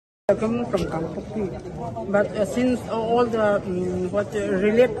Coming from Kamboj, but since all the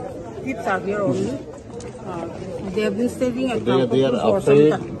relate kids are here only, they have been staying at Kamboj for some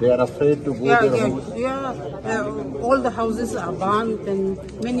time. They are afraid to go to their homes. All the houses are burnt, and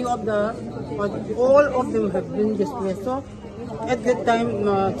many of all of them have been displaced. So at that time,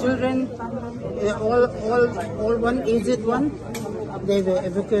 children, all one aged one, they were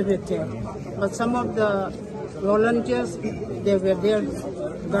evacuated here. But some of the volunteers, they were there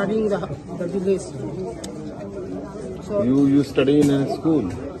guarding the village. So you study in a school?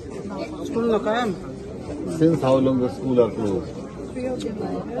 School Nakayam. Since how long the school are closed?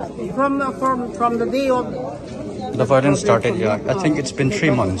 From the day of the violence started, yeah. I think it's been 3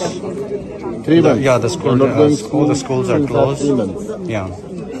 months. 3 months? Yeah, the schools are closed. 3 months? Yeah.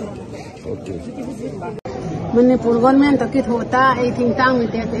 Okay. Manipur government takit hota, I think tang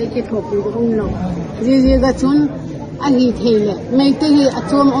with that, I get hope with umlo. Zizi gachun, agi thele. May tehi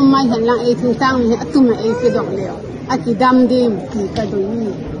atum my hand, I think tang with atuma a kidok leo. Aki dam dim,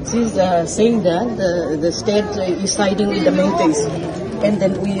 kaduni. She's saying that the state is siding with the Métis, and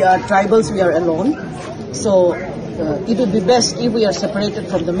then we are tribals, we are alone. So it would be best if we are separated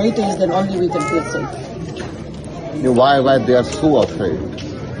from the Métis, then only we can feel safe. Why they are so afraid?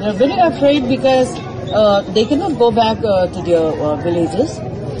 They are very afraid because they cannot go back to their villages,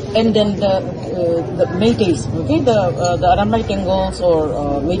 and then the Métis, okay, the Aramai Tengals or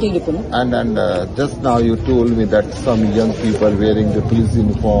Métis Lipun. And just now you told me that some young people wearing the police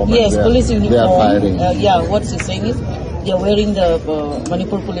uniform. Yes, police uniform. They are firing. Yeah, what she's saying is they are wearing the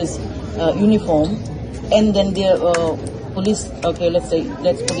Manipur police uniform, and then their police. Okay, let's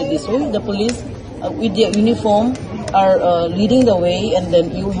put it this way: the police with their uniform are leading the way, and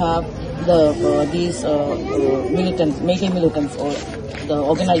then you have these militants, Métis militants, or the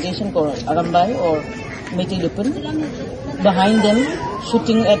organization called Arambai or Métis Lipun, behind them,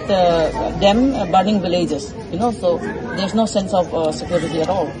 shooting at them, burning villages. You know, so there's no sense of security at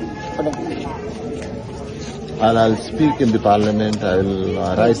all for them. I'll speak in the parliament. I will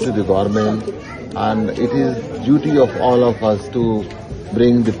write to the government, and it is duty of all of us to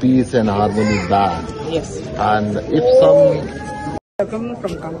bring the peace and harmony back. Yes. And if some coming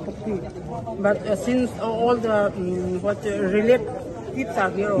from Kamboj, but since all the relate kids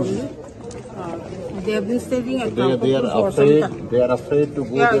are here only, they have been staying at Kamboj for some time. They are afraid to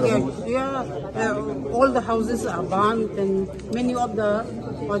go to their homes. All the houses are burnt, and many of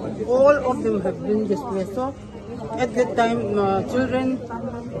all of them have been displaced. So at that time, children,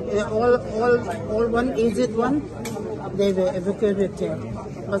 all one aged one, they were evacuated here.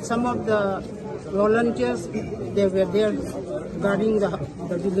 But some of the volunteers, they were there guarding the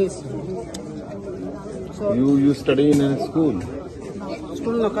village. So you study in a school?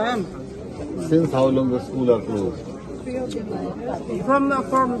 School Nakayam. Since how long the school are closed?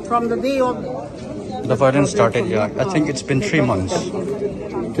 From the day of the violence started, yeah. I think it's been 3 months.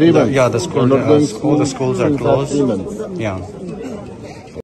 3 months? Yeah, the schools are closed. 3 months? Yeah.